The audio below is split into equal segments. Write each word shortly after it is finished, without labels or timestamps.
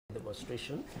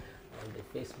demonstration and the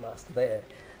face mask there,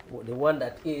 the one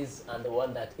that is and the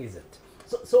one that isn't.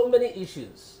 So many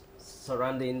issues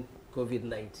surrounding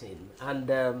COVID-19.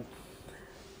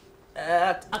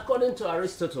 And according to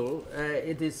Aristotle,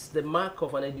 it is the mark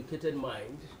of an educated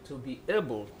mind to be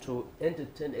able to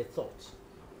entertain a thought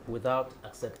without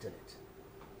accepting it.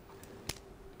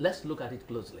 Let's look at it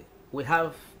closely. We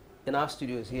have in our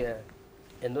studios here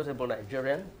a notable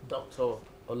Nigerian, Dr.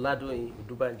 Oladoyin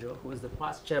Odubanjo, who is the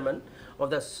past chairman of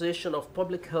the Association of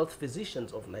Public Health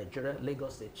Physicians of Nigeria,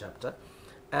 Lagos State Chapter,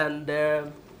 and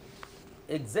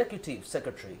Executive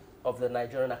Secretary of the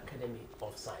Nigerian Academy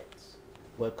of Science.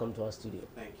 Welcome to our studio.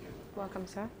 Thank you. Welcome,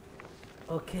 sir.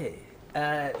 Okay,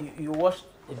 you watched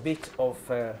a bit of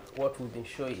what we've been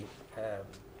showing,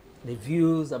 the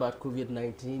views about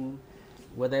COVID-19,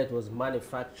 whether it was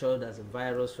manufactured as a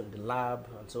virus from the lab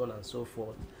and so on and so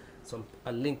forth. Some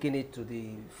are linking it to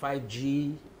the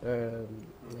 5G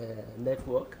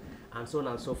network and so on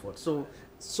and so forth.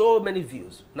 So many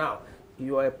views. Now,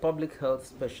 you are a public health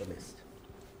specialist.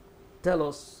 Tell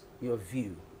us your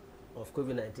view of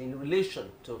COVID-19 in relation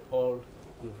to all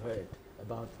you've heard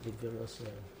about the various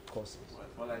causes.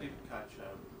 Well, I didn't catch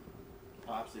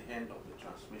perhaps the end of the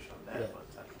transmission there, but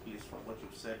at least from what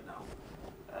you've said now,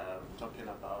 talking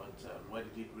about where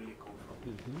did it really come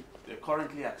from. The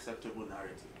currently acceptable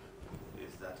narrative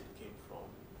is that it came from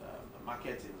a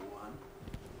market in Wuhan,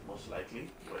 most likely,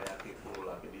 where people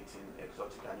have been eating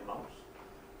exotic animals,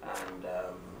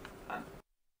 and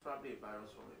probably a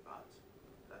virus from a bat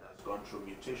that has gone through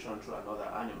mutation through another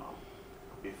animal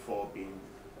before being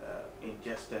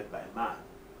ingested by man,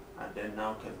 and then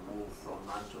now can move from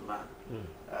man to man.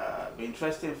 The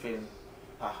interesting thing,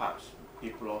 perhaps,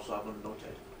 people also haven't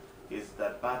noted, is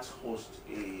that bats host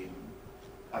a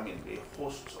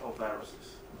host of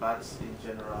viruses. Bats in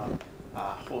general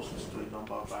are hosts to a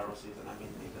number of viruses, and I mean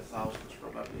in the thousands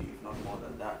probably, if not more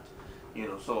than that. You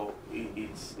know, so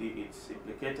it's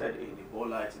implicated in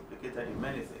Ebola, it's implicated in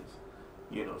many things.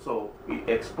 You know, so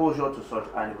exposure to such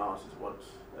animals is what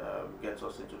gets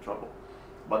us into trouble.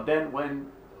 But then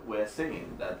when we're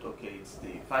saying that, okay, it's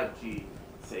the 5G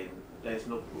thing, there is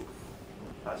no proof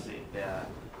per se. There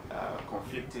are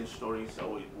conflicting stories.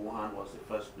 So Wuhan was the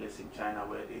first place in China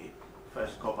where they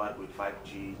first covered with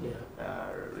 5G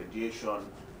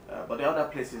radiation. But there are other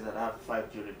places that have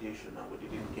 5G radiation and we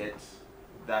didn't get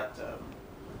that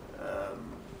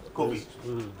COVID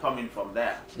coming from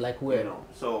there. Like where? You know,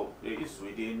 so it's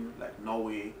Sweden, like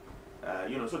Norway.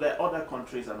 You know, so there are other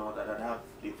countries and all that have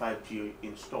the 5G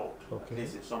installed. At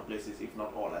least in some places, if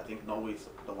not all. I think Norway is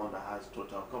the one that has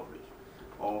total coverage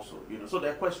also. You know, so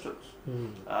there are questions.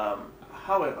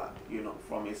 However, you know,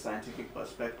 from a scientific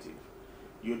perspective,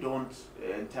 you don't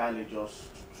entirely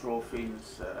just throw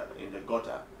things in the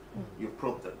gutter. You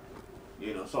probe them.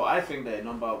 You know, so I think there are a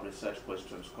number of research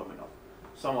questions coming up.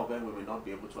 Some of them we may not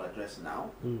be able to address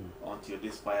now until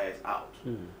this fire is out.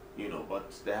 You know,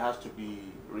 but there has to be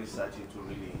research into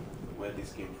really where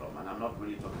this came from, and I'm not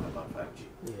really talking about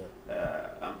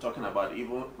 5G. I'm talking about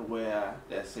even where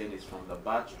they're saying it's from the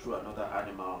bat through another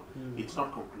animal. It's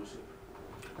not conclusive.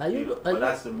 But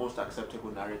that's the most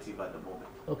acceptable narrative at the moment.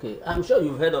 Okay, I'm sure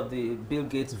you've heard of the Bill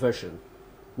Gates version,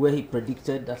 where he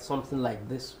predicted that something like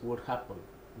this would happen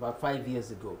about 5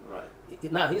 years ago.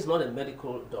 Right. Now, he's not a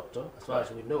medical doctor, as far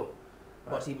as we know,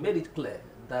 but he made it clear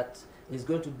that it's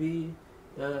going to be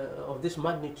of this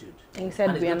magnitude. And he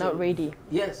said we are not ready.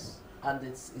 Yes, and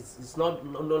it's no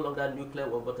longer a nuclear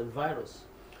war, but a virus.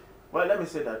 Well, let me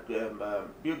say that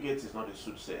Bill Gates is not a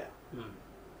soothsayer.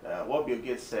 What Bill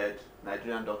Gates said,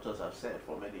 Nigerian doctors have said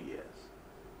for many years,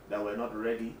 that we're not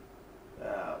ready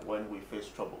when we face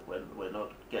trouble, when we're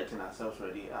not getting ourselves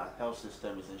ready. Our health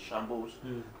system is in shambles.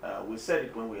 We said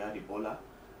it when we had Ebola.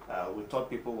 We thought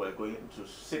people were going to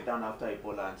sit down after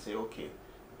Ebola and say, okay,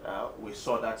 we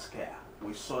saw that scare.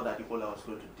 We saw that Ebola was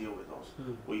going to deal with us.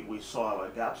 We saw our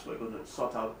gaps. We're going to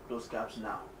sort out those gaps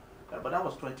now. But that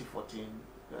was 2014.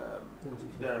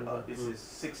 This is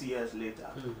 6 years later.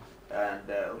 And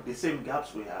the same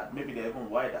gaps we had, maybe they're even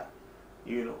wider,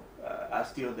 you know, are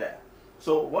still there.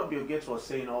 So what Bill Gates was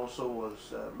saying also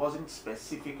wasn't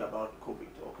specific about COVID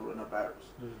or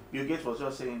coronavirus. Bill Gates was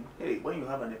just saying, hey, when you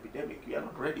have an epidemic, you are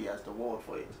not ready as the world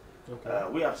for it.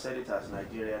 We have said it as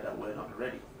Nigeria that we're not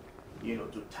ready, you know,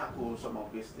 to tackle some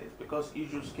of these things because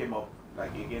issues came up.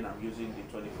 Like again, I'm using the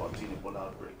 2014 Ebola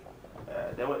outbreak.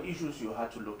 There were issues you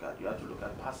had to look at. You had to look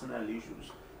at personnel issues.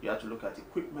 You had to look at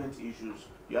equipment issues.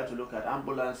 You had to look at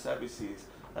ambulance services.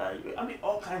 I mean,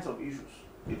 all kinds of issues.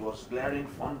 It was glaring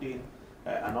funding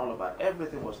and all of that.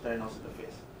 Everything was staring us in the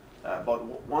face. But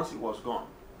once it was gone,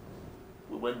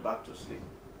 we went back to sleep.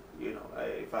 You know,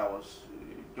 if I was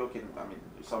joking, I mean,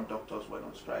 some doctors went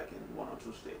on strike in 1 or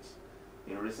 2 states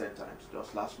in recent times,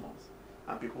 just last month,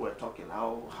 and people were talking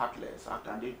how heartless, how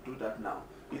can they do that now?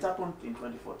 It happened in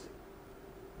 2014,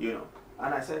 you know.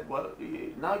 And I said, well,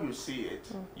 now you see it,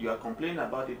 you are complaining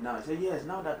about it now. I said, yes,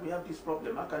 now that we have this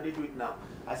problem, how can they do it now?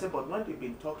 I said, but when they've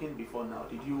been talking before now,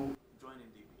 did you join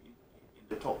in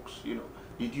the talks, you know?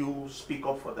 Did you speak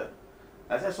up for them?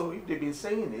 I said, so if they've been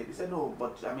saying it, he said, no,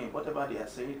 but I mean, whatever they are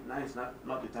saying, now is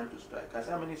not the time to strike. I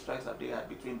said, how many strikes have they had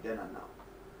between then and now?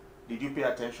 Did you pay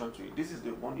attention to it? This is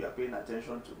the one you are paying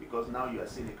attention to because now you are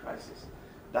seeing a crisis.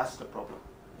 That's the problem.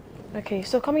 Okay,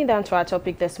 so coming down to our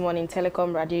topic this morning,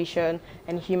 telecom radiation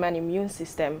and human immune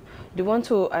system, do you want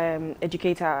to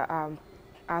educate our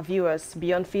viewers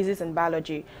beyond physics and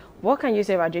biology? What can you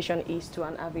say radiation is to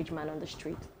an average man on the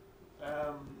street?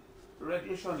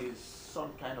 Radiation is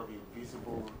some kind of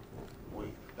invisible wave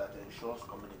that ensures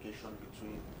communication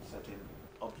between certain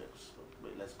objects.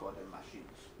 Let's call them machines.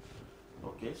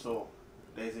 Okay, so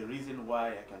there's a reason why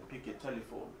I can pick a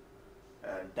telephone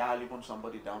and dial even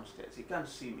somebody downstairs. He can't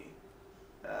see me,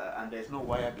 and there's no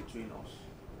wire between us.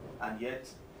 And yet,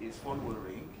 his phone will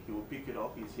ring, he will pick it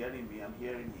up, he's hearing me, I'm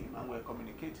hearing him, and we're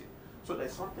communicating. So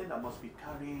there's something that must be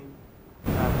carrying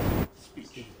that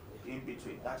speech in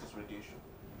between. That is radiation.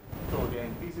 So they're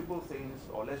invisible things,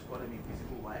 or let's call them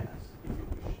invisible wires, if you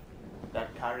wish,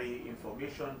 that carry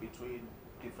information between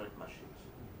different machines.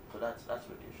 So that's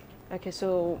radiation. Okay,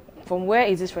 so from where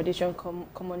is this radiation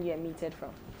commonly emitted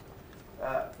from?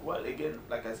 Well, again,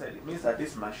 like I said, it means that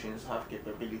these machines have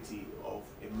capability of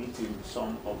emitting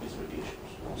some of these radiations.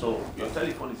 So your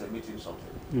telephone is emitting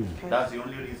something. Okay. That's the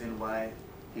only reason why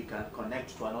he can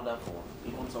connect to another phone,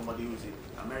 even somebody who's in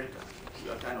America.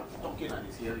 You're kind of talking and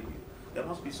he's hearing you. There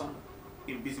must be some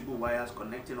invisible wires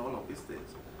connecting all of these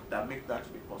things that make that to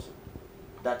be possible.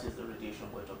 That is the radiation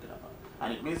we're talking about.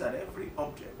 And it means that every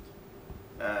object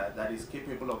that is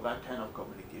capable of that kind of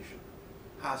communication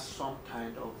has some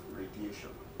kind of radiation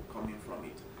coming from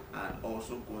it and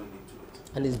also going into it.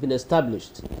 And it's been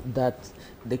established that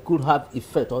they could have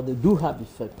effect, or they do have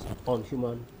effect on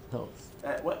human health.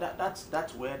 Well,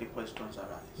 that's where the questions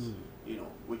arise, you know,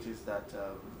 which is that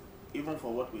even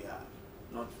for what we have,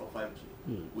 not for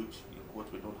 5G, which in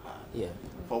quote we don't have. Yeah.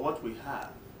 For what we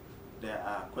have, there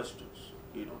are questions.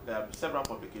 You know, there are several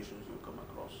publications you'll come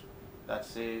across that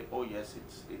say, oh yes,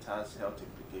 it has health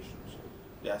implications.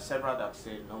 There are several that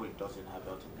say, no, it doesn't have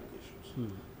health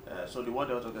implications. So the World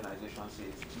Health Organization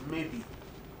says,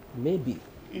 maybe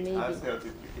it has health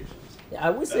implications.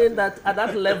 Are we saying that at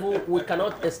that level we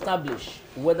cannot establish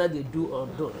whether they do or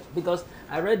don't? Because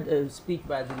I read a speech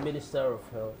by the Minister of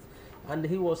Health, and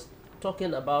he was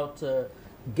talking about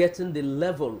getting the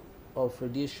level of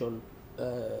radiation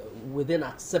within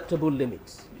acceptable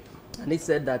limits. And he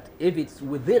said that if it's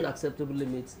within acceptable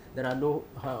limits, there are no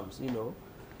harms, you know.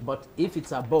 But if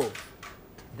it's above,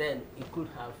 then it could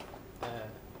have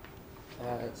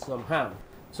some harm.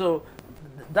 So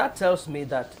that tells me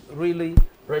that really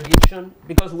radiation,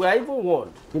 because we are even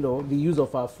warned, you know, the use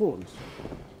of our phones.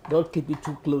 Don't keep it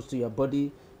too close to your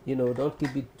body, you know, don't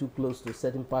keep it too close to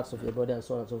certain parts of your body and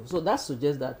so on and so forth. So that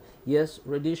suggests that, yes,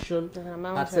 radiation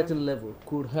at certain level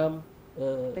could harm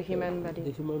the human body.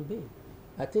 The human being.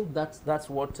 I think that's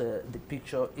what the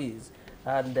picture is.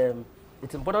 And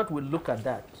it's important we look at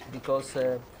that because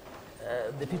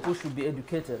the people should be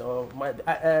educated. Or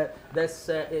there's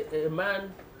a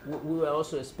man we were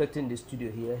also expecting in the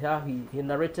studio here. How he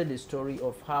narrated the story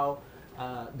of how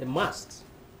the mast,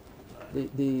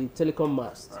 the telecom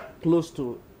mast, close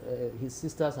to his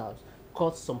sister's house,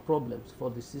 caused some problems for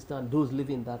the sister and those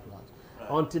living in that house.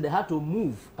 Until they had to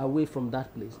move away from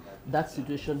that place, that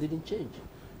situation didn't change.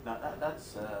 Now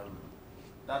that's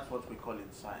what we call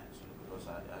in science, because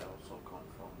I also come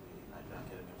from the Nigerian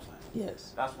Academy of Science.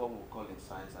 Yes. That's what we call in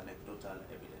science anecdotal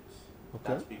evidence.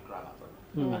 Okay. That's big grammar.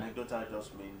 Anecdotal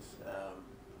just means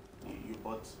you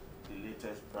bought the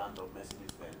latest brand of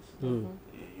Mercedes-Benz,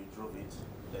 you drove it,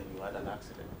 then you had an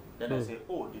accident. Then I say,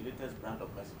 oh, the latest brand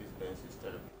of Mercedes-Benz is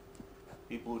terrible.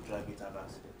 People who drive it have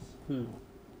accidents.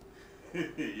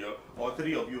 Or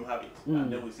 3 of you have it.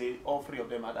 And then we say all 3 of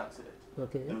them had accidents.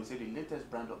 Okay. Then we say the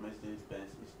latest brand of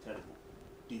Mercedes-Benz is terrible.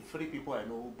 The 3 people I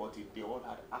know who bought it, they all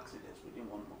had accidents within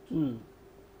 1 month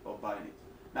of buying it.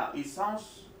 Now, it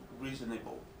sounds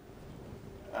reasonable,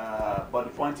 but the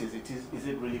point is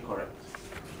it really correct?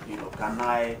 You know, can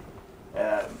I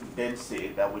then say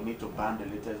that we need to ban the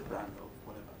latest brand of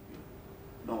whatever?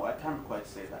 No, I can't quite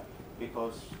say that,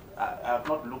 because I have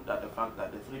not looked at the fact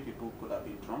that the 3 people could have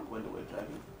been drunk when they were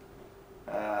driving.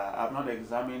 I have not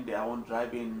examined their own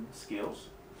driving skills.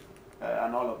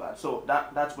 and all of that. So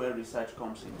that's where research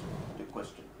comes into the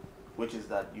question, which is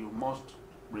that you must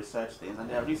research things, and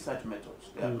there are research methods,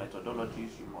 there are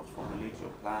methodologies. You must formulate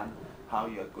your plan, how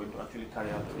you are going to actually carry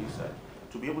out the research,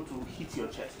 to be able to hit your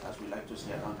chest, as we like to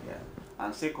say around here,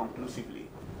 and say conclusively,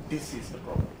 this is the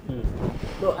problem.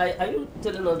 No, are you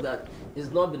telling us that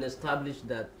it's not been established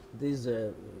that these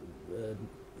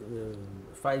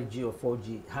 5G or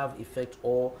 4G have effect,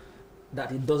 or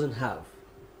that it doesn't have?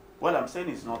 Well, I'm saying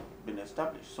it's not been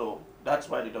established, so that's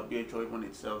why the WHO even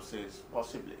itself says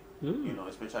possibly, you know,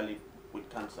 especially with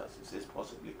cancers, it says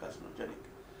possibly carcinogenic.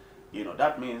 You know,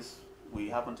 that means we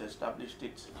haven't established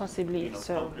it. Possibly, you know,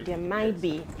 so there might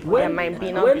be, When, there might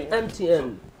be not when be.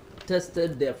 MTN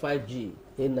tested their 5G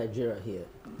in Nigeria here,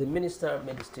 the minister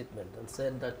made a statement and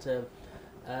said that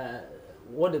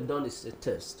what they've done is a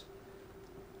test,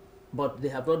 but they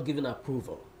have not given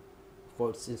approval for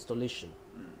its installation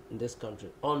in this country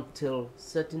until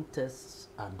certain tests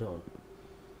are done.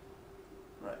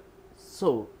 Right.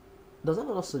 So, does that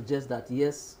not suggest that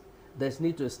yes, there's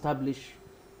need to establish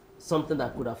something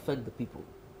that could affect the people?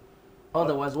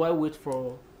 Otherwise, why wait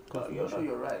for confirmation? No,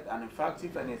 you're right. And in fact,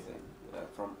 if anything,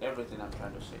 from everything I'm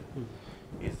trying to say,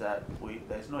 is that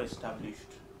there's no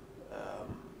established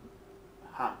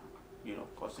harm, you know,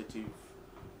 causative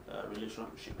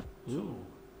relationship to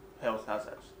health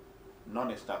hazards,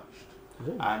 non-established.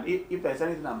 And if there's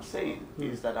anything I'm saying,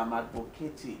 is that I'm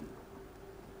advocating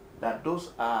that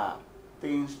those are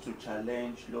things to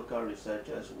challenge local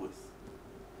researchers with.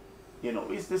 You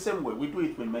know, it's the same way. We do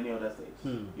it with many other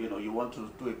things. You know, you want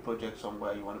to do a project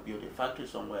somewhere, you want to build a factory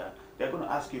somewhere, they're going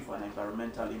to ask you for an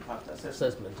environmental impact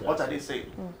assessment. Yes. What are they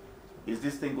saying? Is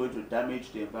this thing going to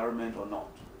damage the environment or not?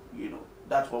 You know,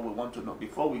 that's what we want to know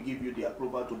before we give you the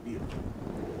approval to build.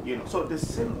 You know, so the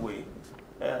same way,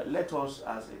 let us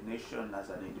as a nation, as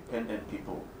an independent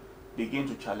people, begin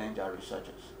to challenge our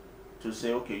researchers to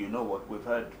say, okay, you know what, we've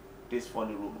heard these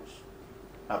funny rumors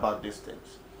about these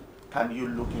things. Can you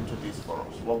look into this for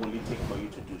us? What will it take for you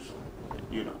to do so?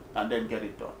 You know, and then get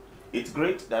it done. It's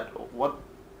great that what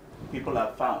people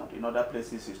have found in other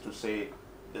places is to say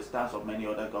the stance of many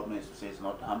other governments to say it's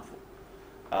not harmful.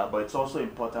 But it's also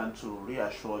important to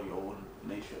reassure your own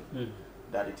nation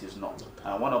that it is not.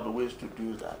 And one of the ways to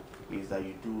do that is that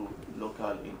you do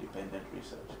local independent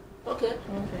research. Okay.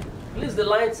 Please, the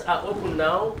lines are open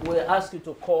now. We ask you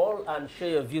to call and share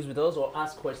your views with us or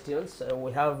ask questions.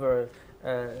 We have a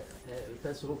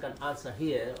person who can answer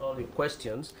here all your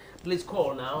questions. Please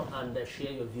call now and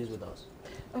share your views with us.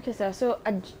 Okay, sir. So,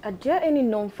 are there any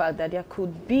known fact that there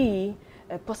could be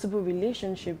a possible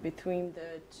relationship between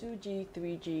the 2G,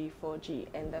 3G, 4G,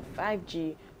 and the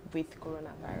 5G with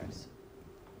coronavirus?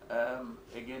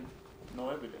 Again, no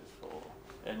evidence for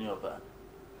any of that.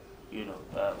 You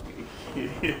know,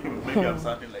 maybe I'm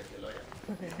sounding like a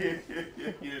lawyer.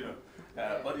 You know,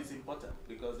 but it's important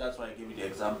because that's why I gave you the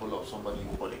example of somebody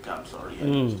who bought a cam, sorry,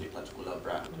 and used a particular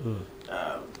brand.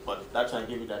 But that's why I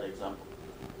gave you that example.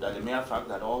 That the mere fact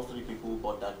that all three people who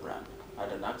bought that brand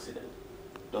had an accident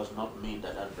does not mean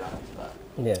that that brand is bad.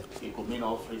 Yeah. It could mean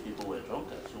all three people were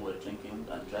drunkards who were drinking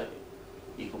and driving.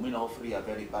 It could mean all three are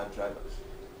very bad drivers.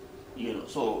 You know,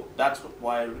 so that's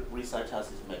why research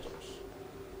has its methods.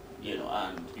 You know,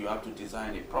 and you have to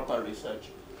design a proper research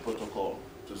protocol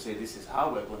to say this is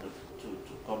how we're going to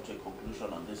come to a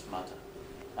conclusion on this matter.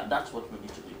 And that's what we need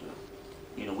to be doing.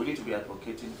 You know, we need to be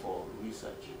advocating for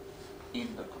research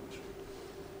in the country.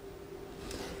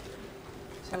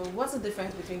 So what's the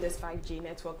difference between this 5G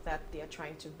network that they are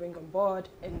trying to bring on board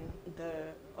and the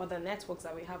other networks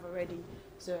that we have already?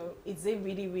 So is it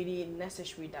really, really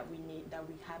necessary that we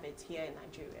have it here in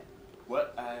Nigeria? Well,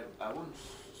 I won't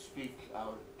speak,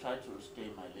 I'll try to stay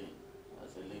in my lane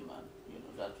as a layman. You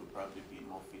know, that would probably be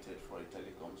more fitted for a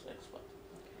telecoms expert.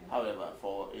 Okay. However,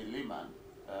 for a layman,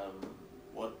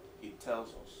 what it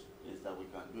tells us is that we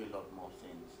can do a lot more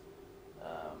things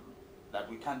that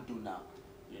we can't do now.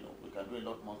 You know, we can do a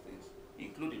lot more things,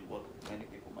 including what many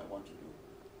people might want to do.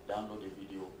 Download a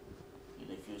video in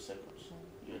a few seconds.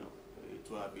 You know, a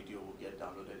 2-hour video will get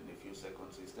downloaded in a few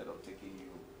seconds instead of taking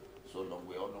you so long.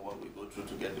 We all know what we go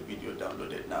through to get the video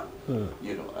downloaded now.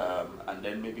 You know, and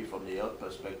then maybe from the health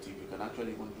perspective, you can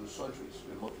actually even do surgeries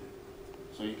remotely.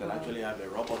 So you can actually have a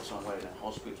robot somewhere in a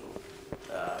hospital.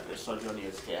 The surgeon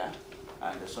is here,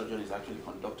 and the surgeon is actually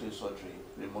conducting surgery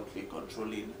remotely,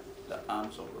 controlling the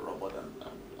arms of the robot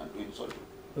and doing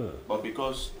surgery. But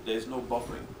because there's no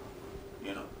buffering,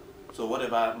 you know, so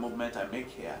whatever movement I make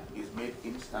here is made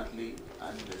instantly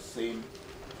and the same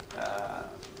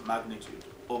magnitude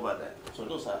over there. So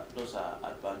those are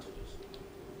advantages.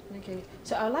 Okay,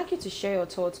 so I'd like you to share your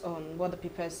thoughts on what the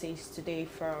paper says today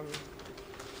from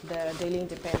the Daily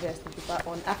Independence paper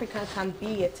on Africa can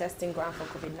be a testing ground for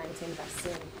COVID-19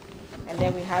 vaccine. And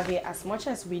then we have here, as much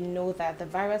as we know that the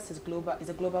virus is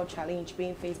a global challenge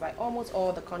being faced by almost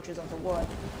all the countries of the world,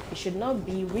 it should not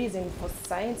be reason for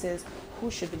scientists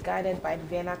who should be guided by the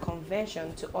Vienna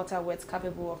Convention to utter words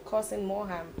capable of causing more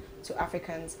harm to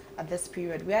Africans at this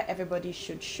period, where everybody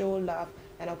should show love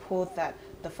and uphold that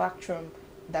the factum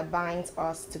that binds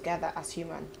us together as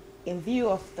human. In view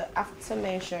of the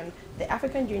aforementioned, the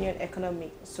African Union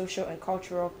Economic, Social and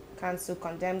Cultural Council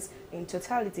condemns in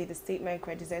totality the statement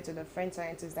credited to the French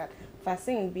scientists that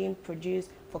vaccine being produced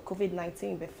for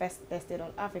COVID-19 be first tested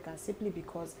on Africans simply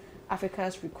because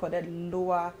Africans recorded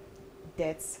lower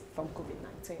deaths from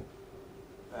COVID-19.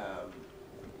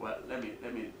 Well, let me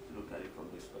look at it from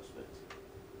this perspective.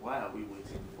 Why are we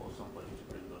waiting for somebody to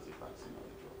bring us a vaccine or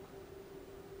a drug?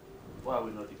 Why are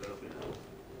we not developing it?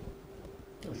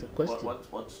 That's a question.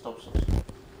 What stops us?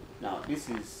 Now, this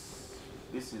is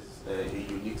a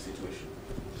unique situation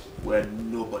where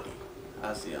nobody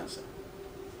has the answer,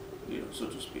 so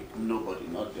to speak. Nobody,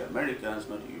 not the Americans,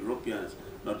 not the Europeans,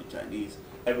 not the Chinese.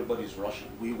 Everybody's rushing.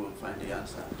 We will find the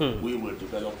answer. We will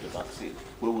develop the vaccine.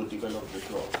 We will develop the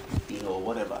drug,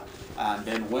 whatever. And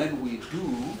then when we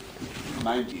do,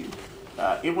 mind you,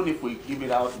 even if we give it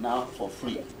out now for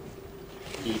free,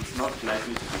 it's not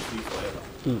likely to be free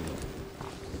forever.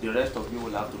 The rest of you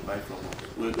will have to buy from us.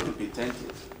 We're going to patent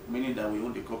it, meaning that we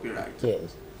own the copyright.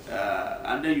 Yes.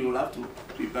 And then you will have to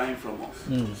be buying from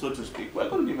us, so to speak. We're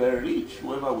going to be very rich,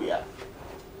 whoever we are.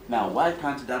 Now, why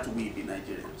can't that we be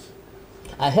Nigerians?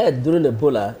 I heard during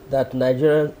Ebola that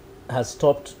Nigeria has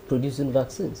stopped producing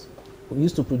vaccines. We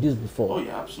used to produce before. Oh,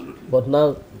 yeah, absolutely. But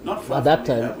now, Not far at that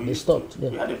from time, we they used stopped. to. Yeah.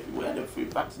 We had a free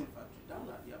vaccine factory down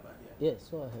here by here. Yes,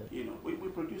 so I heard. We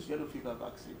produce yellow fever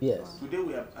vaccine. Yes. Today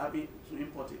we are having to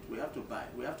import it. We have to buy.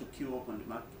 We have to queue up on the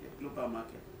market, global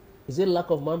market. Is it lack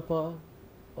of manpower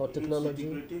or technology?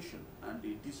 It's the degradation and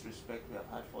the disrespect we have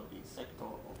had for the sector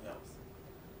of health.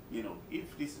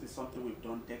 If this is something we've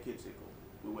done decades ago,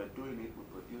 we were doing it, we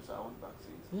produced our own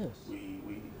vaccines. Yes.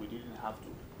 We didn't have to.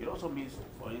 It also means,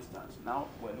 for instance, now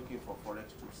we're looking for Forex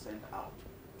to send out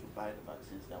to buy the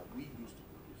vaccines that we used to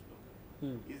produce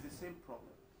locally. It's the same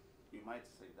problem, you might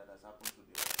say, that has happened to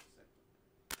the health sector.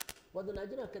 But the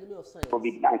Nigerian Academy of Science.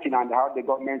 COVID-19 and how the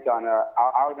government and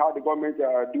how the government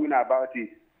are doing about it.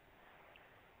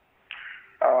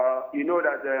 You know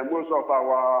that most of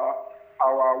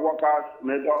our workers,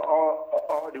 maybe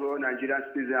all the whole Nigerian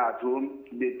citizens at home,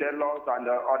 they tell us and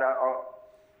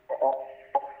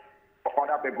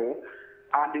other people,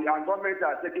 and government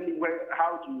are taking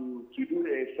how to do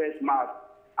a face mask,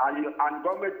 and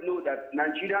government know that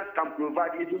Nigerians can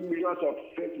provide even millions of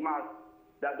face masks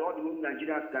that all the whole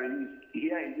Nigerians can use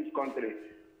here in this country.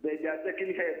 They are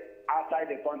taking help outside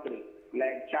the country,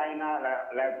 like China,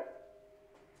 like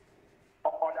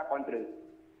other countries.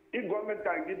 If government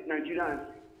can give Nigerians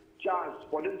chance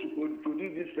for them to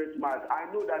produce this face mask, I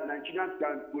know that Nigerians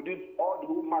can produce all the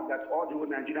whole mask that all the whole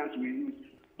Nigerians will use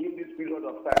in this period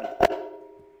of time.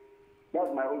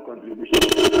 That's my own contribution.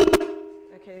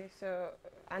 Okay, so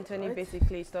Anthony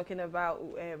basically is talking about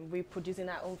we producing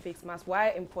our own face mask.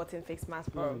 Why importing face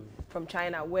masks from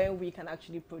China when we can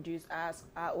actually produce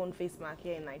our own face mask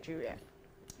here in Nigeria?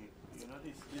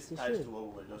 This ties to what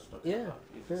we were just talking about.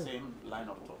 It's the same line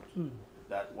of thought.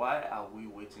 That why are we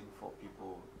waiting for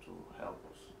people to help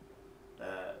us?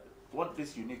 What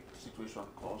this unique situation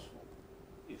calls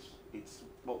for is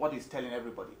what it's telling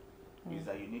everybody is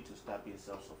that you need to start being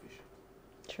self-sufficient.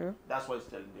 True. That's what it's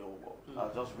telling the whole world. I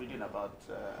was just reading about,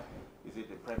 is it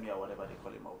the premier, whatever they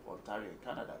call him, of Ontario in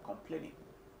Canada, complaining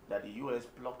that the US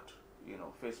blocked,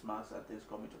 face masks and things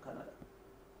coming to Canada,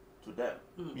 to them,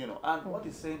 and what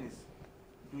he's saying is,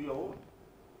 do your own.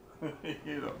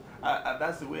 And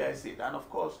that's the way I see it. And of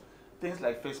course, things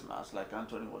like face masks, like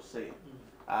Anthony was saying,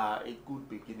 are a good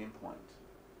beginning point,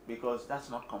 because that's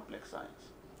not complex science.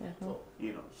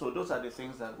 So those are the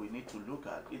things that we need to look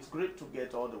at. It's great to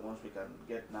get all the ones we can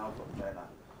get now from China,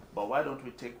 but why don't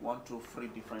we take 1, 2, 3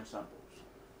 different samples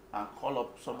and call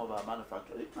up some of our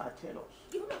manufacturers? They can tell us.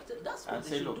 That's what and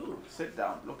say, look, sit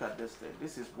down, look at this thing.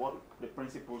 This is what the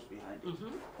principles behind it.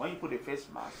 When you put a face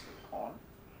mask on,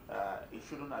 it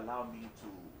shouldn't allow me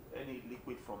any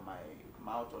liquid from my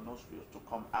mouth or nostrils to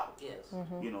come out. Yes.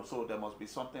 So there must be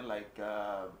something like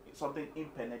something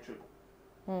impenetrable.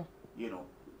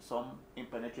 Some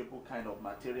impenetrable kind of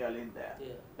material in there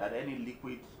that any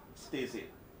liquid stays in,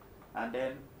 and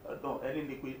then any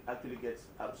liquid actually gets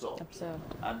absorbed.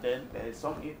 And then there is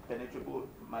some impenetrable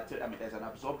material. There's an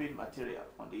absorbing material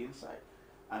on the inside,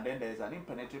 and then there's an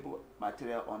impenetrable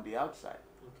material on the outside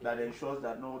that ensures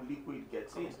that no liquid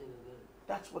gets in.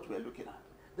 That's what we're looking at.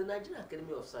 The Nigerian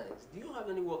Academy of Science, do you have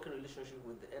any working relationship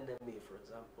with the NMA, for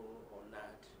example, or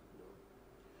NAD,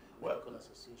 medical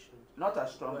association? Not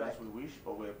as strong as we wish,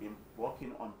 but we've been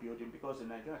working on building, because the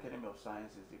Nigerian Academy of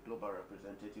Science is the global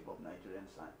representative of Nigerian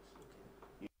science.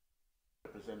 You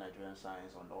represent Nigerian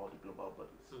science on all the global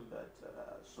bodies. That,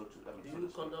 do you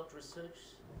conduct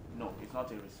research? No, it's not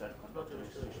a research conducted.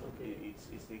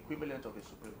 It's the equivalent of a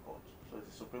Supreme Court. So it's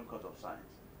the Supreme Court of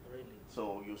Science. Really?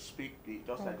 So you speak,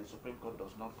 just like the Supreme Court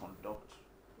does not conduct,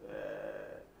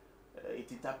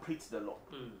 it interprets the law.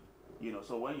 You know,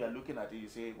 so when you're looking at it, you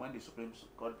say, when the Supreme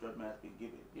Court judgment has been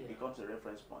given, it becomes a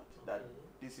reference point that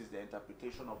this is the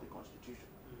interpretation of the Constitution.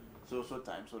 So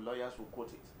lawyers will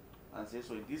quote it and say,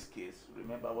 so in this case,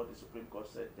 remember what the Supreme Court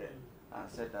said then, and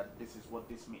said that this is what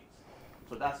this means.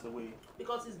 So that's the way.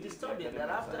 Because it's disturbing that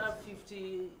after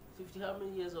 50 how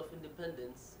many years of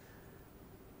independence,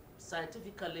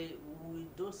 scientifically, we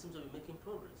don't seem to be making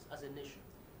progress as a nation.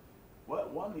 Well,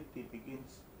 one, it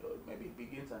begins, maybe it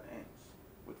begins and ends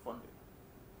with funding.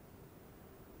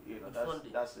 You know,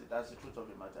 that's the truth of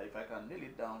the matter. If I can nail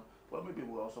it down, well, maybe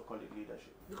we'll also call it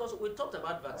leadership. Because we talked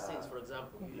about vaccines, for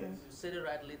example. Yes. You said it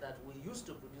rightly that we used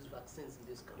to produce vaccines in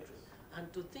this country. Yes.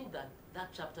 And to think that that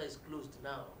chapter is closed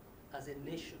now as a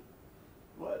nation.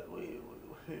 Well,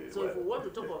 so if we want to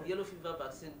talk of yellow fever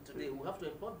vaccine today, we have to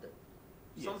import them.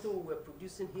 Yes. Something we were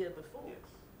producing here before. Yes.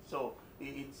 So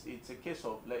it's a case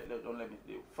of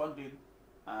funding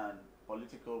and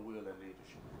political will and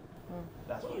leadership.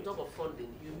 That's when you talk of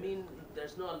funding, you mean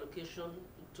there's no allocation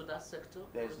to that sector?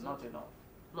 There's not enough.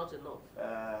 Not enough.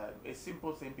 A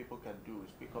simple thing people can do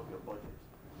is pick up your budget.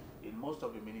 In most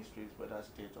of the ministries, whether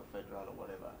state or federal or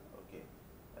whatever, okay.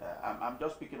 I'm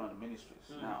just speaking on the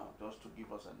ministries now, just to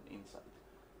give us an insight.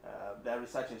 There are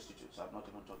research institutes, I've not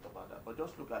even talked about that, but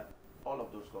just look at all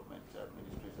of those government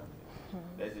ministries and things.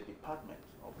 There's a department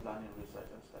of planning, research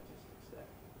and statistics there.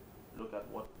 Look at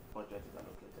what budget is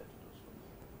allocated to those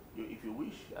things. If you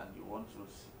wish and you want to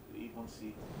even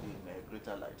see in a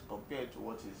greater light, compared to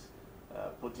what is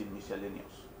put in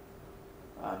miscellaneous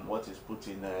and what is put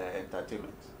in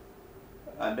entertainment,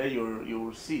 and then you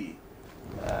will see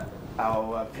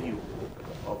our view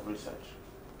of research.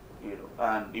 You know,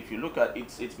 and if you look at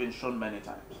it, it's been shown many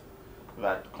times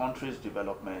that countries'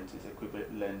 development is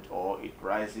equivalent, or it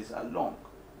rises along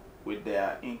with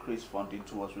their increased funding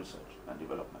towards research and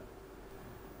development.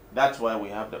 That's why we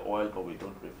have the oil, but we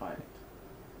don't refine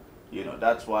it. You know,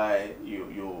 that's why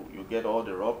you get all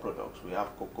the raw products. We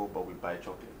have cocoa, but we buy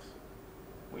chocolates.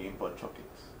 We import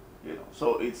chocolates. You know,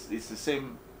 so it's the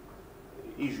same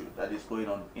issue that is going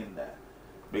on in there.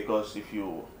 Because if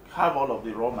you have all of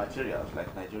the raw materials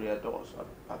like Nigeria does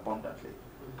abundantly,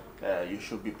 you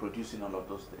should be producing all of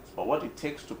those things. But what it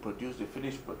takes to produce the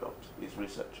finished product is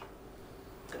research.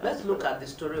 Let's look at the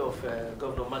story of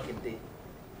Governor Makinde,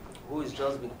 who has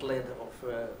just been cleared of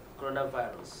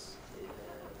coronavirus.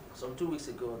 Some 2 weeks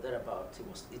ago, thereabout,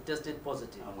 he tested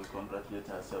positive. And we congratulate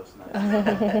ourselves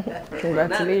now.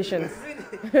 Congratulations.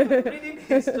 Now, reading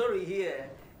his story here,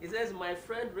 it says, my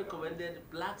friend recommended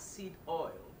black seed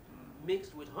oil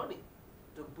mixed with honey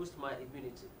to boost my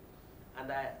immunity.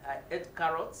 And I ate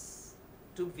carrots,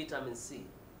 took vitamin C.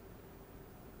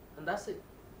 And that's it.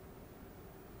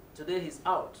 Today he's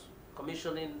out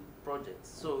commissioning projects.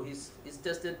 So he's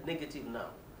tested negative now.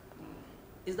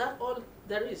 Is that all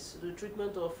there is to the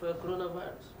treatment of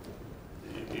coronavirus?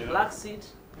 You know, black seed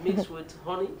mixed with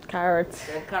honey, carrots,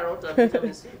 and carrot and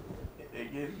vitamin C.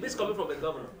 Again, this coming from a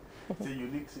governor. It's a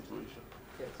unique situation.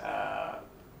 Yes.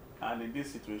 And in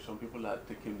this situation, people are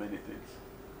taking many things.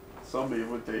 Some may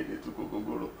even tell you they took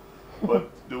gogoro.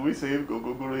 But do we say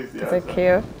gogoro is the answer? It's a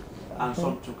cure. And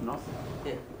some took nothing.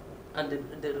 Yeah. And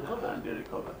they recovered. And they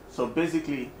recovered. So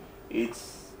basically,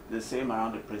 it's the same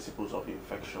around the principles of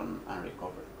infection and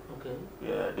recovery. Okay.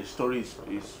 Yeah, the story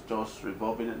is just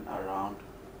revolving around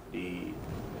the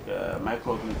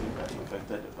microorganism that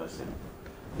infected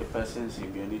the person's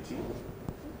immunity,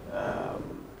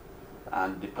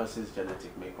 and the person's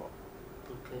genetic makeup.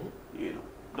 Okay. You know,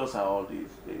 those are all these.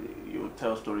 You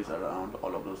tell stories around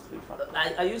all of those three factors.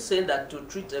 Are you saying that to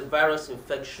treat a virus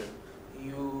infection,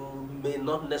 you may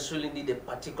not necessarily need a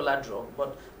particular drug,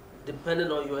 but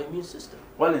depending on your immune system?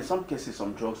 Well, in some cases,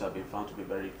 some drugs have been found to be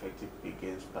very effective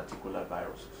against particular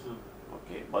viruses.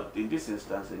 Okay, but in this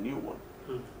instance, a new one.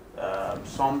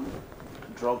 Some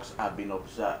drugs have been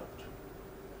observed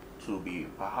to be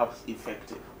perhaps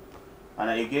effective. And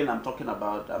again, I'm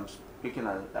speaking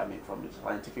from the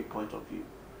scientific point of view.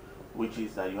 which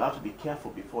is that you have to be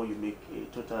careful before you make a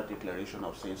total declaration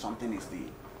of saying something is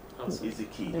the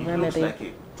key. It looks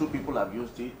like two people have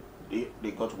used it,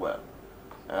 they got well.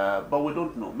 But we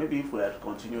don't know. Maybe if we had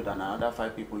continued and another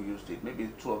 5 people used it, maybe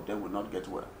 2 of them will not get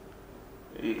well.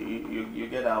 You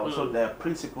get out. So there are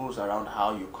principles around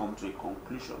how you come to a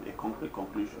conclusion, a concrete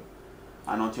conclusion.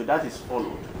 And until that is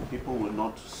followed, people will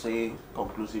not say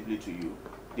conclusively to you,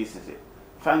 this is it.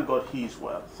 Thank God he is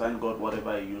well. Thank God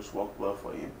whatever he used worked well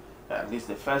for him. At least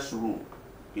the first rule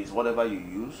is whatever you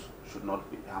use should not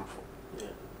be harmful. Yeah.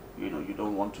 You know, you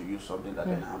don't want to use something that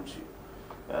then harms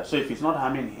you. So if it's not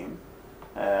harming him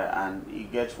and he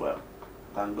gets well,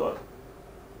 thank God.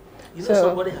 You know,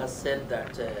 somebody has said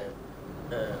that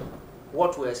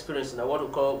what we're experiencing now, what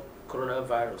we call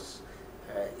coronavirus,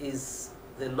 is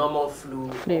the normal flu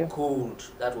or cold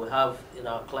that we have in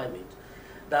our climate.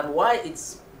 That why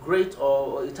it's great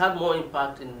or it had more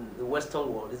impact in the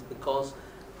Western world is because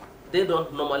they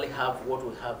don't normally have what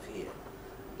we have here.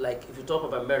 Like if you talk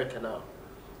of America now,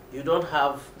 they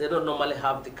don't normally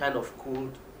have the kind of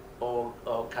cold or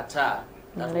catarrh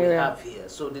that we have here.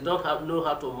 So they don't know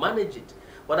how to manage it.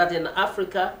 But that in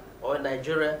Africa or in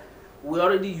Nigeria, we're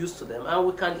already used to them and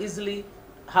we can easily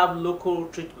have local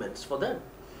treatments for them.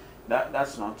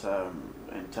 That's not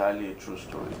entirely a true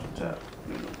story to tell,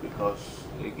 you know, because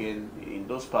again, in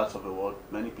those parts of the world,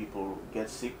 many people get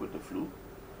sick with the flu,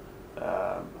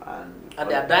 and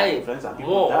they are dying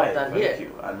more than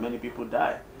here. And many people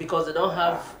die because they don't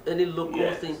have any local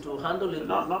thing to handle it.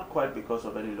 Not quite because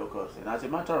of any local thing. As a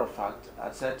matter of fact,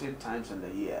 at certain times in the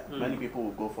year, many people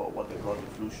will go for what they call the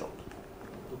flu shot,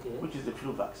 which is the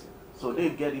flu vaccine. So they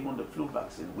get even the flu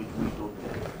vaccine, which we don't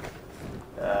get.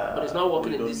 But it's not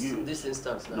working in this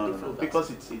instance now. No,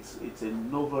 because it's a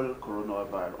novel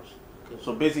coronavirus. Okay.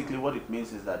 So basically what it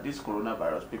means is that this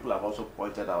coronavirus, people have also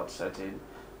pointed out certain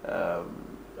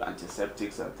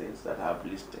antiseptics and things that have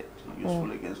listed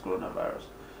useful against coronavirus.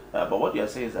 But what you are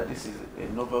saying is that this is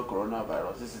a novel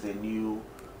coronavirus. This is a new,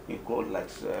 like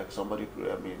somebody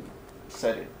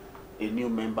said it, a new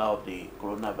member of the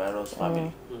coronavirus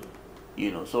family.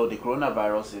 You know, so the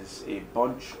coronavirus is a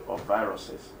bunch of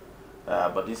viruses.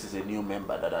 But this is a new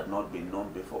member that had not been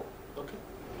known before.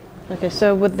 Okay,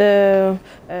 so with the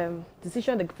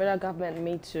decision the federal government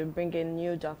made to bring in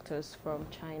new doctors from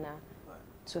China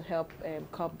to help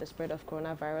curb the spread of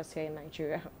coronavirus here in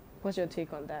Nigeria, what's your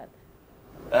take on that?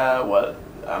 Well,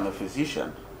 I'm a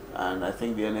physician, and I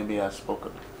think the enemy has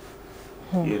spoken,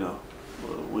 you know,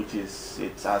 which is,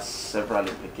 it has several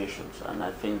implications, and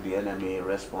I think the enemy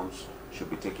response should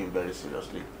be taken very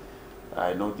seriously.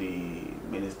 I know the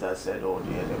minister said, oh,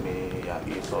 the NMA,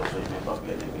 he is also a member of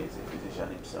the NMA, he's a physician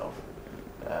himself,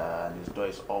 and his door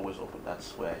is always open.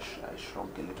 That's where I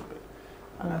shrunk a little bit.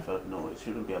 And I felt, no, it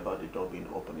shouldn't be about the door being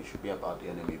open, it should be about the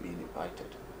NMA being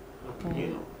invited. You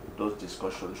know, those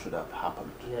discussions should have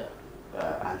happened,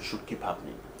 and should keep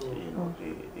happening. You know,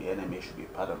 the NMA should be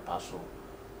part and parcel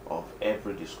of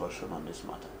every discussion on this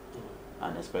matter,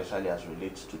 and especially as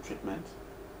relates to treatment.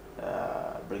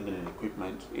 Bringing in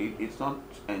equipment, it's not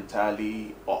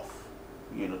entirely off,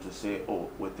 you know, to say, oh,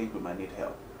 we think we might need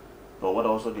help. But what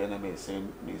also the enemy is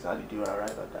saying is, how did you arrive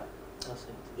at that? That's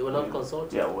it. You were not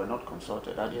consulted? Yeah, we were not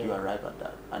consulted. How did you arrive at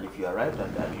that? And if you arrived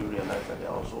at that, you realize that there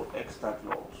are also extant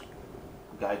laws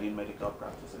guiding medical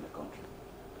practice in the country.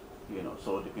 You know,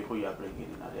 so the people you are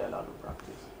bringing in, are they allowed to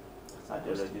practice? Are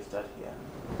they registered here?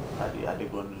 Are they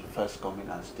going to first come in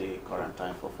and stay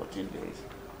quarantine for 14 days?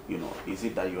 You know, is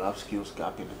it that you have skills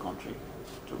gap in the country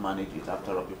to manage it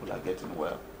after all people are getting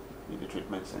well in the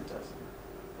treatment centers?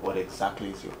 What exactly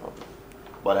is your problem?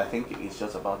 But I think it's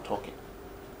just about talking.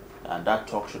 And that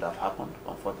talk should have happened.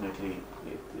 Unfortunately,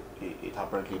 it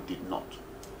apparently did not.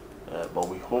 But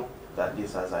we hope that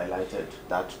this has highlighted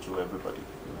that to everybody.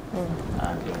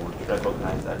 And they would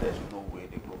recognize that there's no way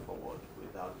they go forward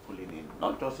without pulling in,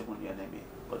 not just even the NMA,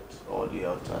 but all the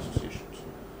health associations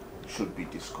should be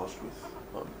discussed with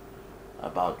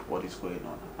about what is going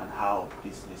on and how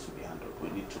this needs to be handled. We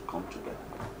need to come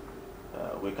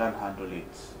together. We can't handle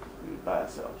it by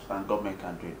ourselves, and government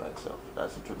can't do it by itself.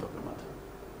 That's the truth of the matter.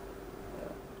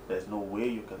 There's no way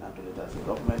you can handle it as a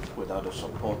government without the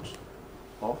support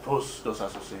of those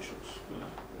associations. You know,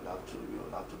 you'll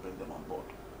have to bring them on board.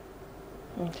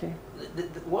 Okay.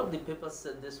 What the paper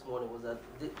said this morning was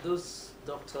that those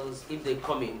doctors, if they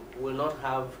come in, will not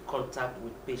have contact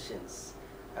with patients.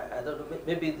 I don't know,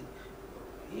 maybe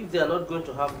if they are not going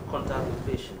to have contact with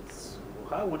patients,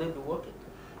 how would they be working?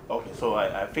 Okay, so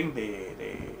I think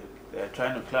they're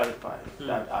trying to clarify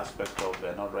that aspect of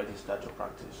they're not registered to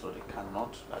practice, so they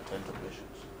cannot attend to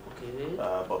patients. Okay.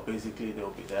 But basically they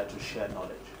will be there to share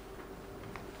knowledge.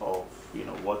 of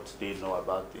what they know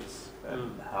about this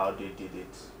and how they did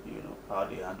it, how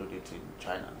they handled it in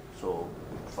China. So,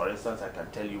 for instance, I can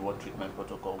tell you what treatment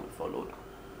protocol we followed,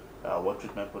 what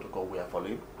treatment protocol we are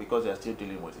following, because they are still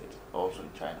dealing with it also in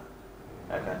China.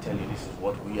 I can tell you this is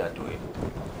what we are doing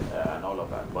and all of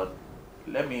that. But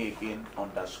let me again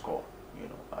underscore,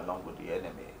 along with the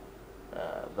NMA,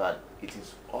 that it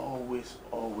is always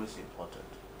important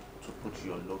to put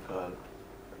your local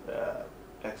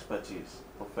expertise,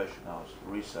 professionals,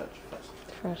 research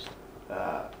first.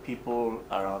 People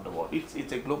around the world.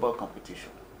 It's a global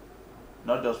competition,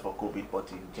 not just for COVID,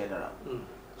 but in general.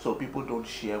 So people don't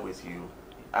share with you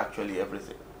actually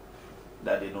everything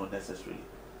that they know necessarily.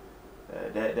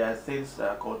 There are things that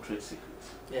are called trade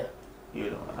secrets. Yeah.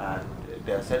 And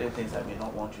there are certain things I may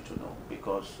not want you to know,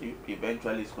 because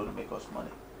eventually it's going to make us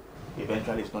money.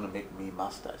 Eventually it's going to make me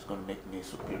master. It's going to make me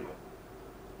superior.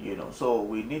 So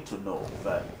we need to know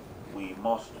that we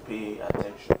must pay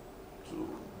attention to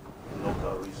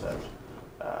local research,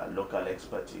 local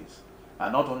expertise,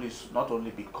 and not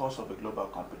only because of the global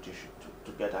competition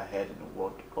to get ahead in the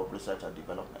world of research and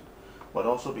development, but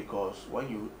also because when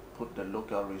you put the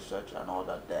local research and all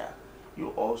that there, you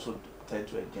also tend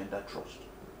to engender trust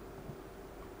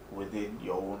within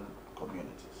your own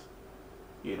communities.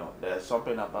 There's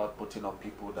something about putting up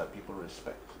people that people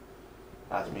respect,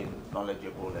 as being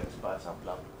knowledgeable experts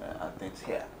and things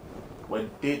here. When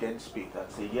they then speak and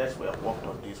say, yes, we have worked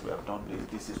on this, we have done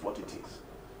this is what it is,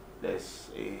 there's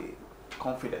a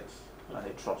confidence and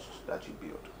a trust that you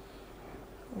build.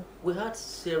 We had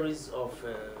series of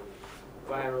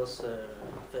virus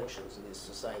infections in this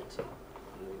society.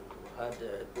 We had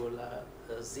Ebola,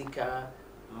 Zika,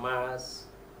 MERS,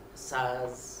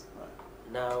 SARS.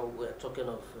 Right. Now we're talking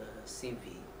of CV,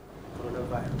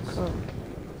 coronavirus.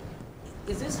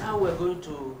 Is this how we're going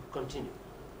to continue?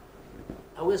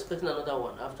 Are we expecting another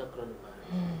one after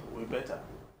coronavirus? We better.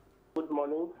 Good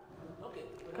morning. Okay.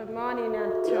 Good morning,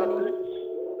 Anthony.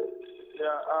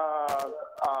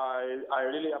 I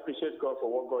really appreciate God for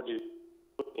what God is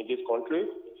doing in this country.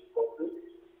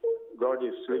 God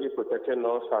is really protecting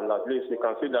us, and at least we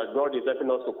can see that God is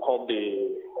helping us to curb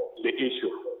the issue.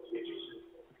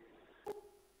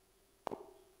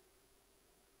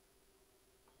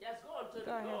 Yes, go on, Tony.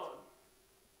 Go ahead.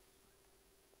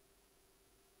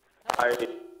 On.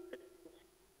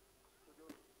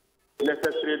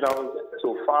 Necessary now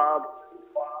so far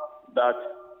that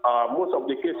most of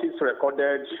the cases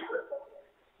recorded,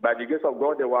 by the grace of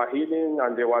God, they were healing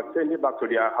and they were sending back to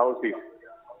their houses.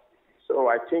 So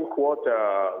I think what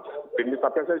the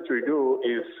Mr. President should do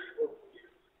is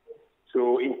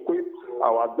to equip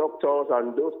our doctors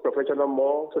and those professionals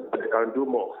more so that they can do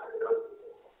more,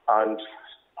 and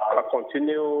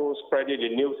continue spreading the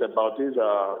news about this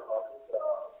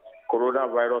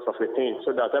coronavirus of a thing,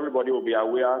 so that everybody will be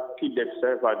aware, keep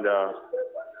themselves, and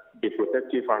be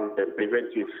protective and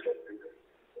preventive.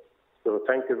 So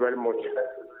thank you very much.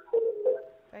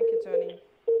 Thank you, Tony.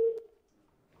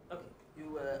 Okay,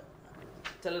 you were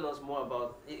telling us more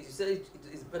about. You said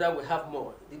it's better we have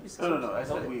more. Did you say No. I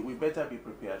said we better be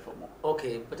prepared for more.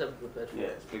 Okay, better be prepared for more.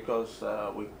 Yes, because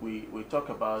we talk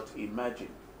about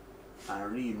imagine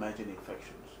and reimagine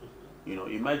infections.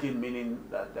 Imagine meaning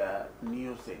that there are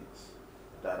new things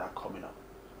that are coming up.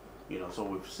 So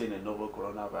we've seen a novel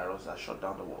coronavirus that shut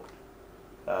down the world.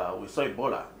 We saw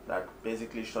Ebola that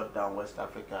basically shut down West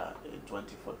Africa in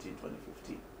 2014,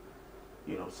 2015.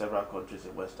 Several countries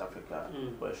in West Africa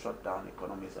were shut down,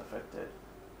 economies affected.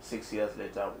 6 years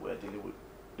later, we're dealing with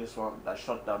this one that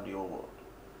shut down the whole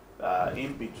world.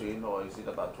 In between, or is it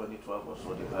about 2012 or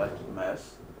so, they had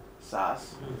MERS,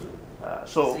 SARS.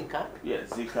 Zika? Yes,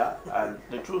 Zika. And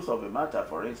the truth of the matter,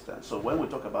 for instance, so when we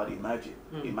talk about imagine,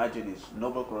 imagine is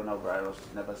novel coronavirus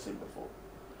never seen before.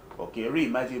 Okay,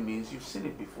 reimagine means you've seen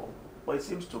it before, but it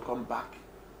seems to come back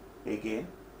again,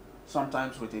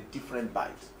 sometimes with a different bite.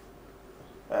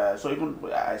 So even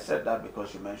I said that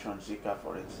because you mentioned Zika,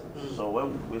 for instance. So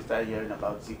when we started hearing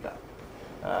about Zika,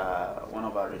 one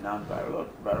of our renowned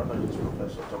virologists,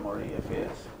 Professor Tomori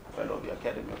F.A.S., fellow of the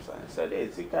Academy of Science, said, hey,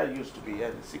 Zika used to be here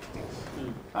in the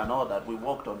 60s and all that. We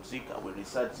worked on Zika, we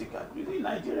researched Zika. In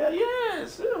Nigeria,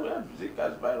 yes, we have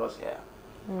Zika's virus here.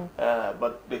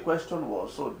 But the question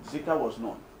was, so Zika was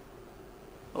known,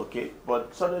 okay,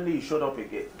 but suddenly it showed up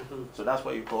again. So that's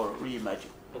what you call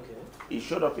reimagine. Okay. It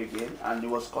showed up again and it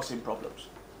was causing problems.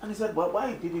 And he said, well,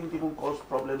 why it didn't even cause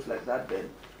problems like that then?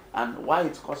 And why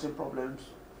it's causing problems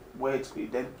where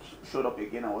it then showed up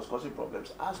again and was causing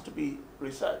problems has to be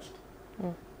researched.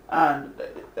 And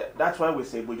that's why we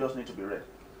say we just need to be ready.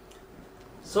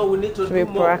 So we need to be do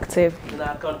more proactive in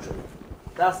our country.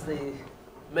 That's the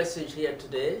message here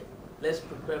today. Let's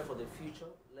prepare for the future.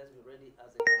 Let's be ready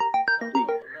as a country.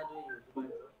 Dr.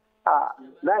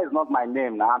 Oladoyin, That is not my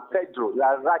name now. I'm Pedro. You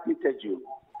are writing Teju.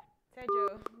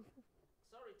 Tejo.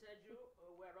 Sorry, Teju.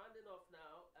 We're rounding off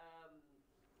now.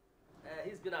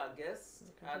 He's been our guest,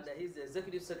 and he's the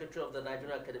Executive Secretary of the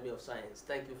Nigerian Academy of Science.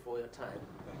 Thank you for your time.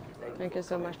 Thank you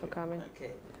so much for coming.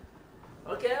 Okay.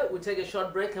 Okay, we'll take a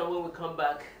short break, and when we come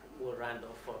back, we'll round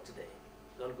off for today.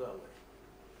 Don't go away.